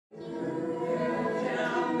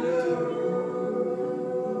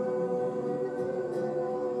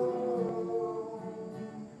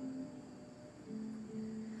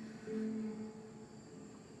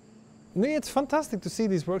It's fantastic to see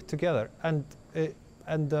these work together and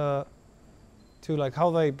to like how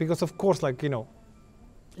they, because of course, like, you know,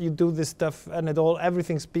 you do this stuff and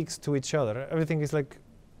everything speaks to each other. Everything is like,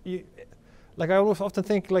 like I often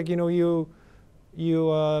think, like, you know,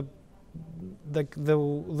 like the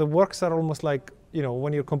works are almost like, you know,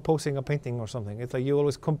 when you're composing a painting or something. It's like you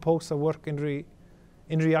always compose a work in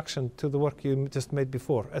reaction to the work you just made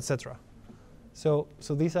before, etc. So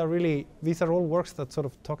these are all works that sort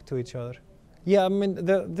of talk to each other. Yeah, I mean,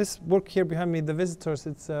 this work here behind me, The Visitors,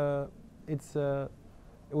 it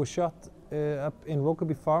was shot up in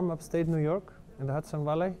Rokeby Farm, upstate New York, in the Hudson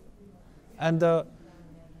Valley, and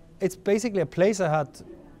it's basically a place I had,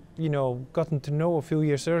 you know, gotten to know a few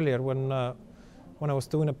years earlier when I was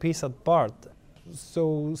doing a piece at Bard.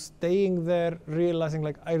 So staying there, realizing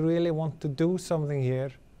like I really want to do something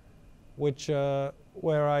here, which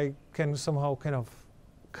where I can somehow kind of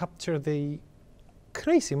capture the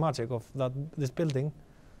crazy magic of this building.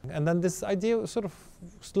 And then this idea sort of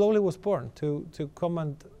slowly was born to come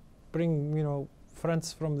and bring, you know,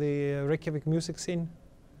 friends from the Reykjavik music scene,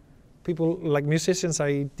 people like musicians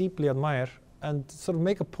I deeply admire, and sort of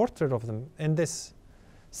make a portrait of them in this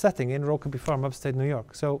setting in Rokeby Farm, upstate New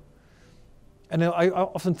York. So, and I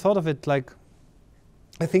often thought of it like,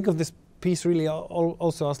 I think of this piece really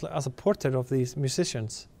also as a portrait of these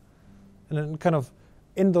musicians, and then kind of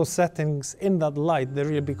in those settings, in that light, they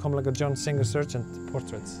really become like a John Singer Sargent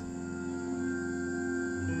portraits.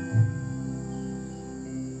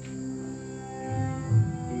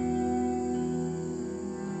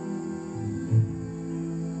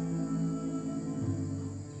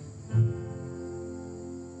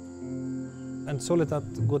 And Soledad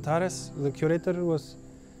Gutares, the curator,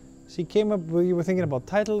 she came up, we were thinking about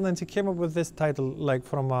title, and then she came up with this title like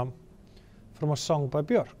from a song by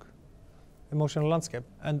Björk, Emotional Landscape.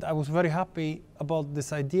 And I was very happy about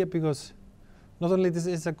this idea because not only this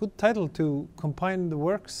is a good title to combine the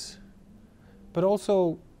works, but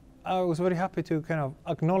also I was very happy to kind of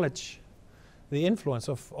acknowledge the influence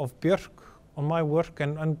of Björk on my work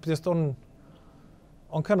and just on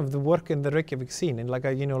kind of the work in the Reykjavik scene. And like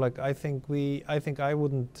I think I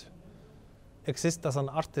wouldn't exist as an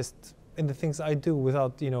artist in the things I do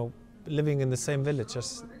without, you know, living in the same village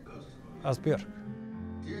as Björk.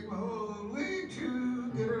 Take my whole way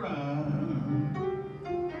to get around.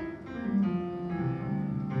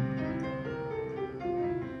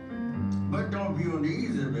 But don't be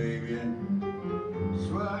uneasy, baby.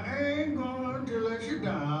 Swear I ain't going to let you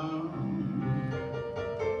down.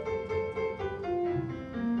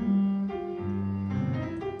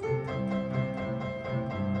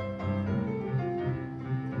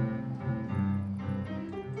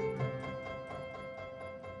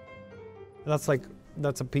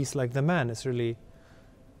 That's a piece like The Man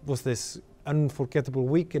was this unforgettable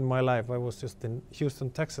week in my life. I was just in Houston,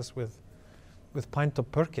 Texas with Pine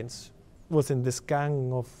Top Perkins, was in this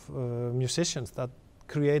gang of musicians that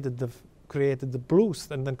created the blues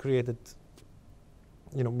and then created,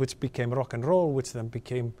 you know, which became rock and roll, which then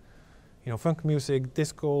became, you know, funk music,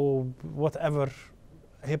 disco, whatever,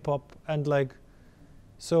 hip hop, and like,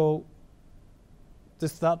 so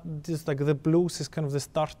just like the blues is kind of the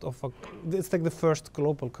start of it's like the first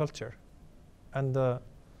global culture, and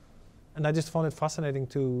I just found it fascinating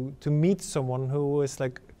to meet someone who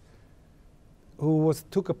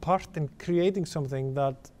took a part in creating something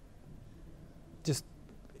that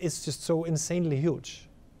is just so insanely huge,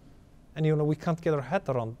 and you know we can't get our head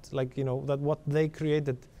around, like, you know, that what they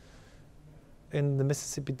created in the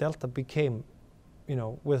Mississippi Delta became, you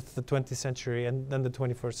know, with the 20th century and then the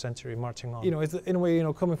 21st century marching on. You know, it's in a way, you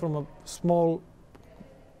know, coming from a small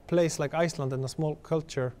place like Iceland and a small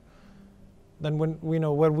culture, then when we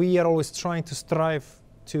know where we are always trying to strive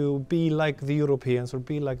to be like the Europeans or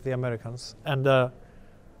be like the Americans, and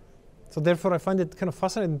so therefore I find it kind of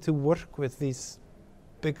fascinating to work with these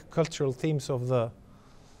big cultural themes of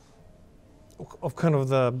kind of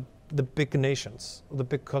the big nations, the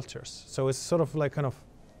big cultures. So it's sort of like kind of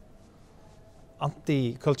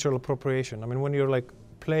anti-cultural appropriation. I mean, when you're like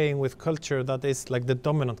playing with culture that is like the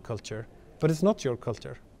dominant culture, but it's not your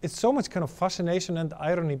culture. It's so much kind of fascination and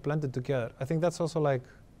irony blended together. I think that's also like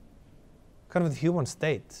kind of the human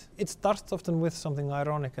state. It starts often with something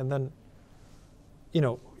ironic, and then, you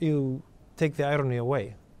know, you take the irony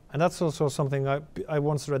away. And that's also something I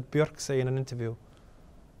once read Björk say in an interview,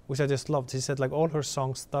 which I just loved. She said like all her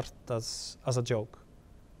songs start as a joke,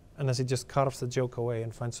 and then she just carves the joke away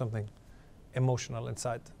and finds something emotional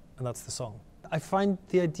inside, and that's the song. I find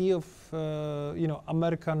the idea of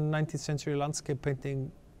American 19th century landscape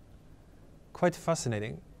painting quite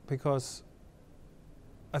fascinating, because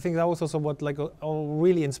I think that was also what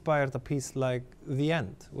really inspired a piece like The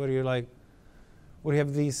End, where you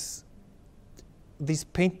have these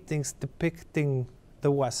paintings depicting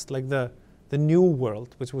the West, like the New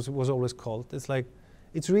World, which was always called.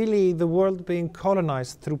 It's really the world being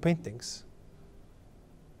colonized through paintings,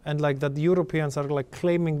 and that the Europeans are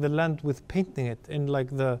claiming the land with painting it in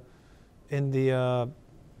the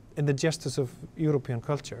gestures of European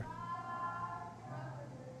culture.